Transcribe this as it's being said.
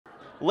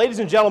Ladies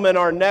and gentlemen,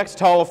 our next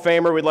Hall of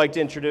Famer we'd like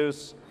to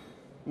introduce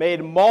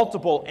made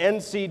multiple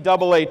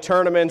NCAA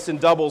tournaments in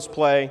doubles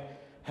play,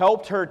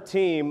 helped her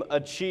team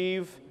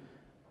achieve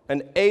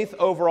an 8th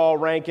overall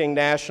ranking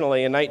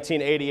nationally in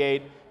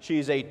 1988.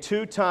 She's a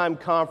 2-time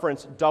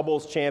conference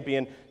doubles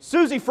champion,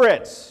 Susie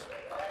Fritz.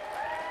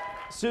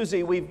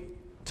 Susie, we've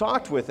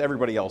talked with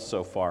everybody else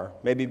so far,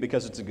 maybe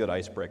because it's a good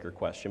icebreaker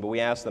question, but we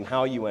asked them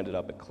how you ended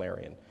up at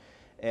Clarion.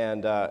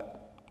 And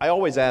I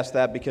always ask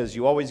that because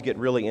you always get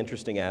really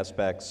interesting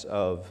aspects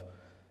of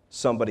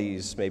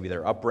somebody's, maybe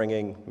their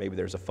upbringing, maybe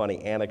there's a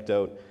funny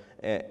anecdote.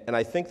 And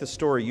I think the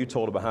story you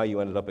told about how you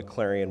ended up at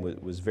Clarion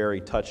was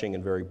very touching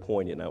and very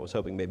poignant. And I was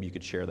hoping maybe you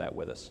could share that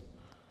with us.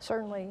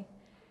 Certainly.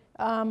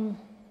 I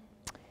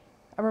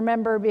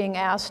remember being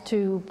asked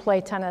to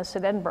play tennis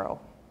at Edinburgh.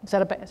 Is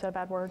that a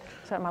bad word?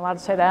 Am I allowed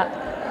to say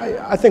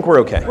that? I think we're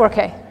okay. We're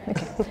okay.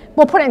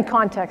 We'll put it in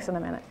context in a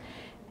minute.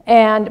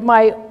 And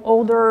my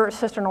older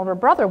sister and older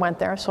brother went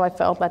there, so I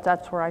felt that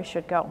that's where I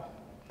should go.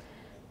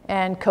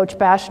 And Coach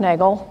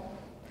Baschnagel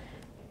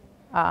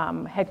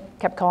had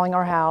kept calling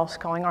our house.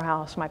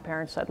 My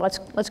parents said,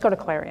 let's go to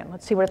Clarion.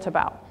 Let's see what it's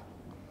about.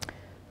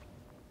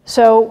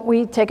 So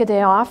we take a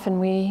day off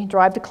and we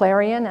drive to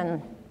Clarion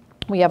and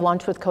we have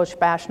lunch with Coach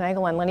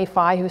Baschnagel and Lynne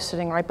Fye, who's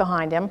sitting right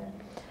behind him,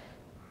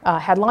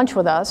 had lunch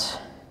with us.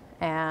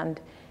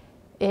 And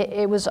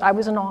I was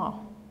in awe,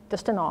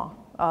 just in awe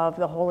of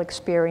the whole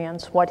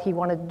experience, what he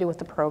wanted to do with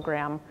the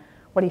program,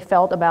 what he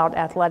felt about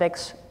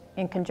athletics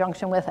in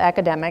conjunction with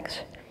academics.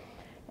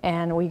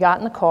 And we got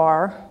in the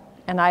car,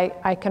 and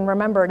I can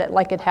remember it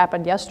like it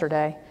happened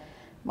yesterday.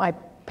 My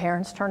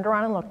parents turned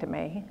around and looked at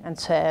me and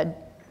said,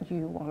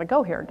 "You want to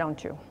go here,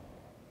 don't you?"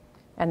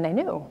 And they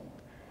knew.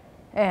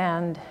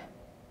 And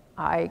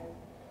I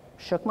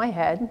shook my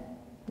head.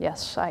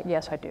 Yes, I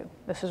do.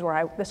 This is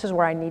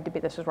where I need to be.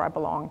 This is where I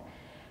belong.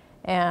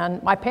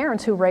 And my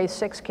parents, who raised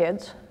 6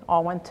 kids,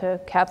 all went to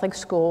Catholic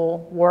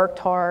school, worked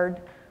hard,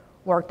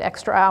 worked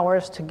extra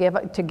hours to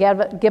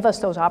give us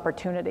those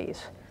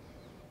opportunities.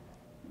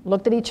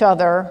 Looked at each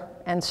other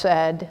and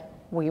said,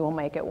 "We will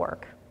make it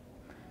work."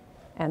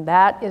 And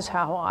that is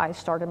how I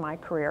started my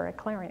career at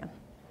Clarion.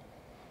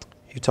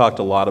 You talked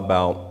a lot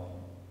about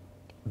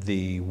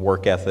the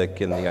work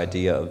ethic and the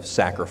idea of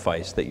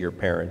sacrifice that your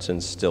parents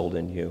instilled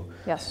in you.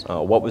 Yes.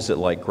 What was it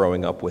like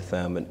growing up with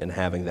them and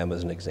having them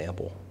as an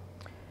example?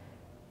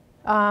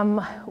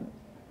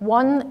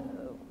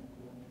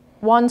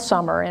 One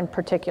summer in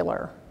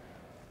particular,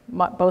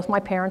 both my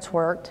parents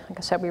worked. Like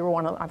I said, I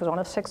was one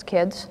of 6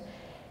 kids.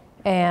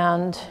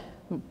 And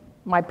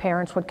my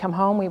parents would come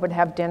home, we would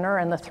have dinner,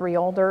 and the 3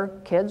 older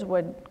kids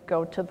would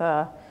go to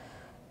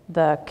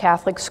the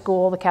Catholic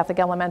school, the Catholic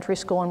elementary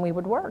school, and we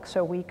would work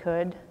so we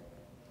could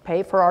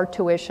pay for our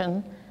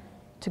tuition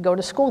to go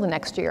to school the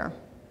next year.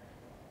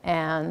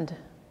 And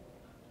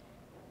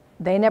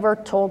they never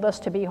told us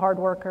to be hard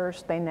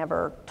workers. They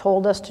never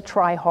told us to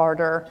try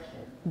harder.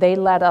 They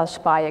led us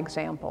by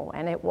example,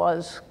 and it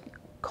was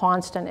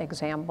constant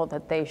example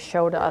that they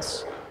showed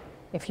us.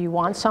 If you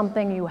want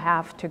something, you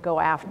have to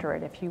go after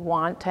it. If you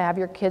want to have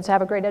your kids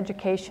have a great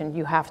education,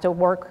 you have to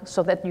work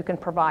so that you can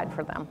provide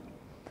for them.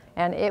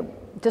 And it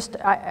just,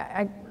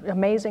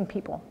 amazing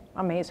people.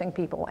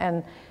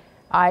 And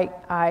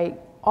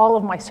all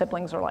of my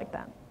siblings are like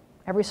that,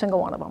 every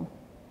single one of them.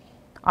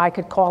 I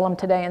could call them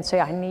today and say,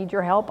 "I need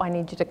your help. I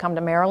need you to come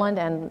to Maryland,"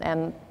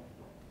 and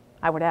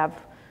I would have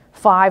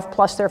 5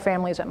 plus their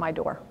families at my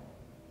door.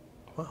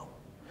 Wow.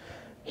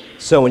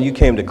 So when you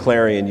came to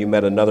Clarion, you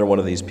met another one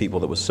of these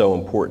people that was so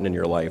important in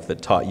your life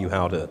that taught you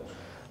how to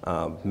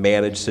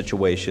manage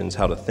situations,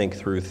 how to think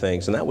through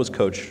things, and that was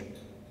Coach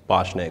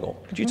Baschnagel.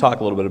 Could you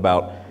talk a little bit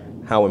about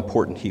how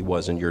important he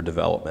was in your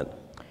development?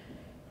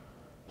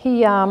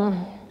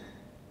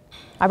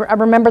 I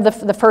remember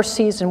the first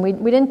season. We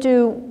didn't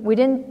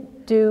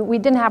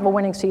have a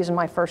winning season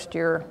my first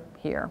year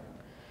here.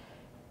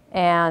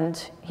 And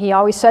he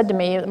always said to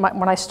me,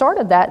 when I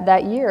started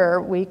that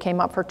year, we came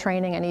up for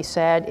training, and he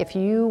said, "If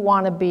you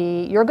want to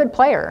be, you're a good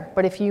player,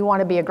 but if you want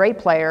to be a great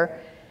player,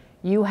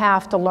 you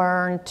have to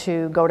learn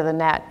to go to the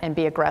net and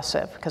be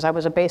aggressive," because I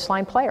was a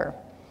baseline player.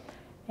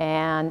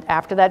 And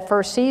after that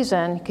first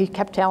season, he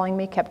kept telling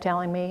me,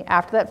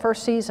 after that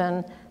first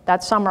season,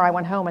 that summer I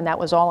went home and that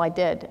was all I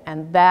did.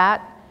 And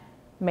that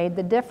made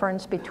the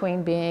difference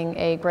between being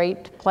a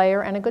great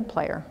player and a good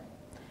player.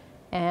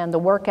 And the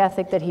work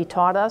ethic that he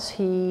taught us,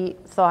 he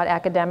thought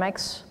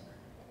academics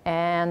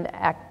and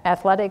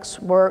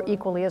athletics were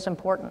equally as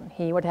important.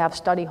 He would have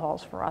study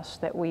halls for us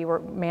that we were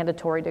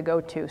mandatory to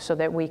go to so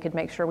that we could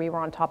make sure we were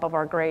on top of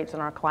our grades in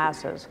our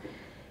classes.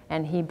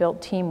 And he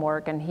built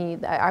teamwork,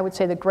 and I would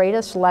say the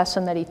greatest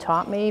lesson that he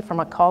taught me from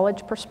a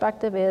college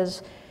perspective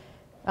is,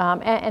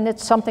 and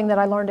it's something that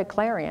I learned at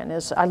Clarion,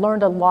 is I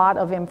learned a lot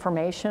of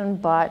information,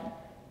 but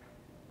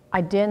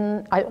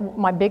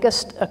my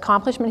biggest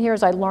accomplishment here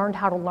is I learned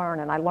how to learn,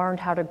 and I learned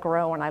how to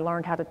grow, and I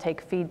learned how to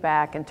take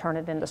feedback and turn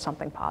it into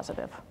something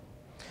positive.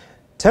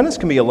 Tennis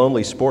can be a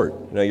lonely sport.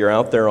 You know, you're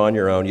out there on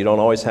your own. You don't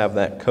always have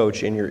that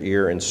coach in your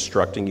ear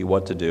instructing you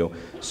what to do.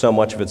 So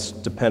much of it's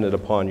dependent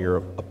upon your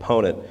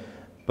opponent.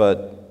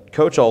 But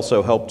coach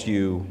also helped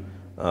you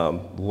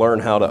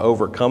learn how to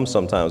overcome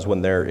sometimes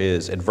when there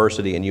is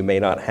adversity and you may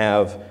not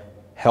have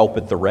help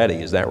at the ready.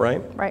 Is that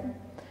right? Right.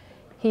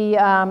 He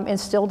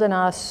instilled in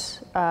us,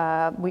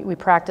 we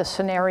practice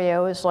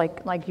scenarios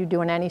like you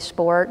do in any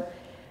sport.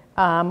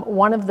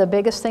 One of the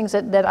biggest things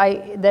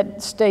that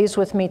stays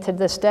with me to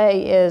this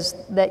day is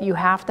that you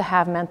have to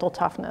have mental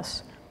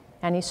toughness.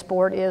 Any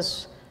sport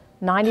is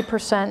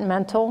 90%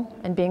 mental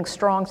and being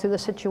strong through the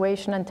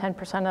situation, and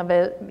 10% of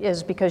it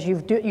is because you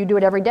do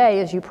it every day,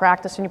 as you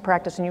practice and you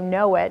practice and you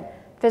know it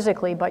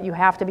physically, but you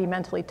have to be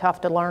mentally tough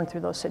to learn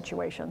through those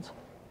situations.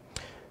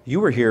 You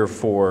were here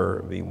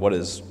for what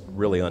is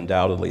really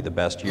undoubtedly the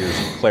best years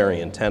of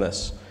Clarion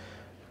tennis.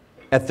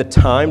 At the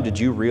time, did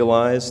you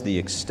realize the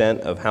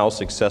extent of how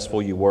successful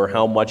you were,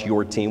 how much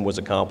your team was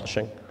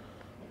accomplishing?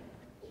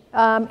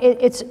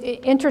 It's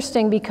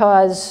interesting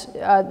because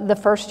the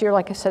first year,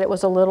 like I said, it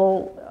was a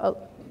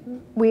little,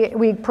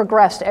 we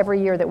progressed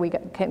every year that we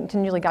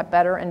continually got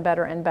better and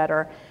better and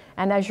better.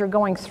 And as you're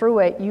going through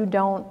it, you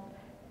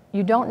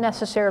don't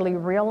necessarily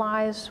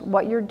realize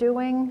what you're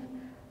doing,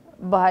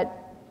 but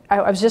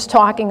I was just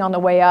talking on the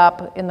way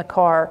up in the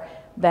car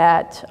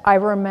that I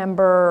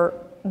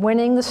remember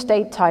winning the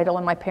state title,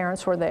 and my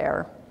parents were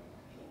there,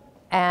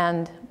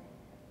 and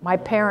my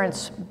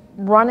parents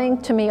running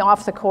to me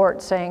off the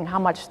court saying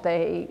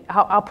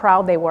how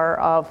proud they were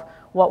of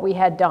what we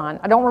had done.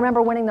 I don't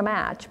remember winning the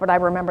match, but I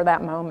remember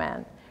that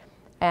moment.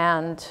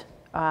 And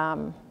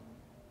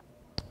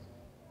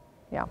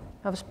yeah,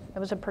 it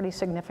was a pretty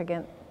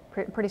significant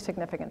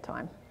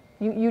time.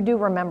 You do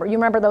remember. You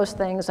remember those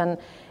things, and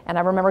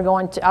I remember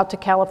going out to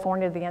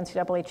California to the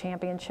NCAA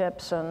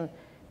Championships and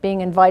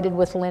being invited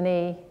with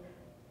Lynne.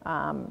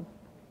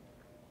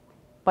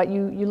 But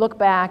you look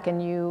back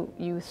and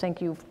you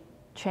think you've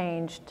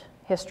changed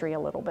history a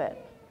little bit.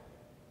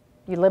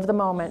 You live the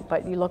moment,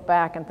 but you look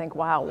back and think,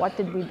 wow, what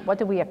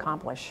did we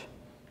accomplish?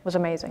 It was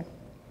amazing.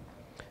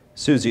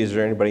 Susie, is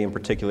there anybody in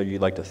particular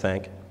you'd like to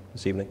thank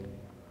this evening?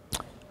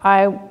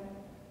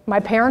 My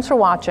parents are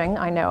watching,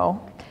 I know.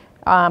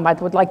 I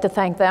would like to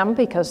thank them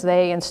because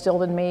they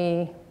instilled in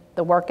me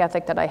the work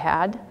ethic that I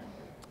had.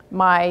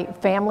 My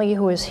family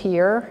who is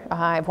here,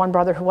 I have one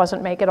brother who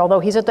wasn't make it, although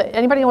he's at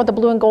anybody know what the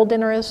blue and gold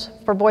dinner is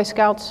for Boy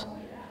Scouts?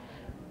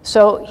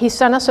 So he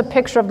sent us a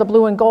picture of the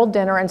blue and gold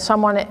dinner, and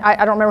someone, I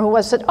don't remember who it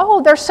was, said,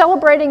 oh, they're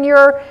celebrating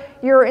your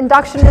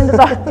induction into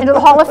the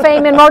Hall of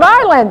Fame in Rhode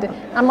Island.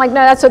 I'm like,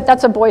 no,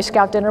 that's a Boy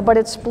Scout dinner, but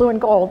it's blue and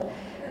gold.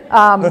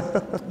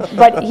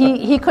 But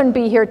he couldn't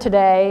be here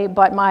today,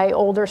 but my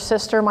older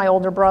sister, my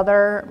older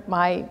brother,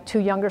 my two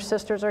younger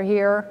sisters are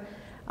here.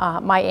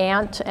 My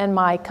aunt and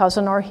my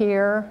cousin are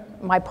here,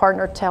 my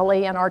partner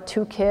Telly and our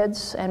two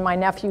kids, and my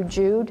nephew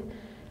Jude.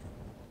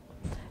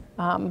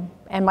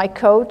 And my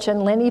coach,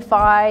 and Lynne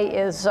Fye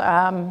is,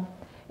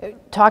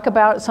 talk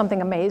about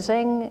something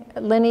amazing.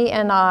 Lynne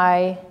and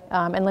I,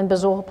 and Lynn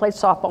Bazul, who played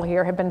softball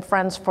here, have been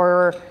friends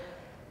for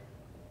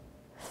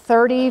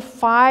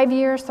 35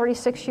 years,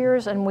 36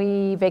 years, and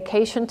we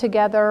vacation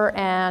together,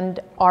 and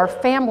our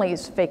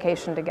families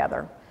vacation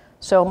together.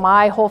 So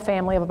my whole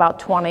family of about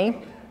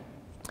 20.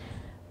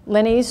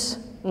 Lynn's,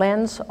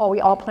 we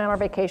all plan our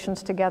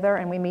vations together,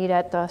 and we meet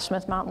at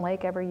Smith Mountain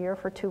Lake every year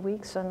for 2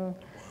 weeks, and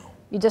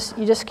you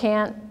just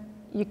can't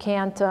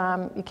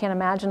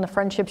imagine the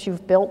friendships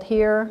you've built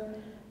here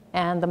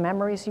and the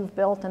memories you've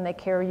built, and they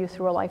carry you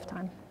through a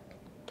lifetime.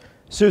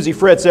 Susie,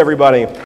 Fritz, everybody.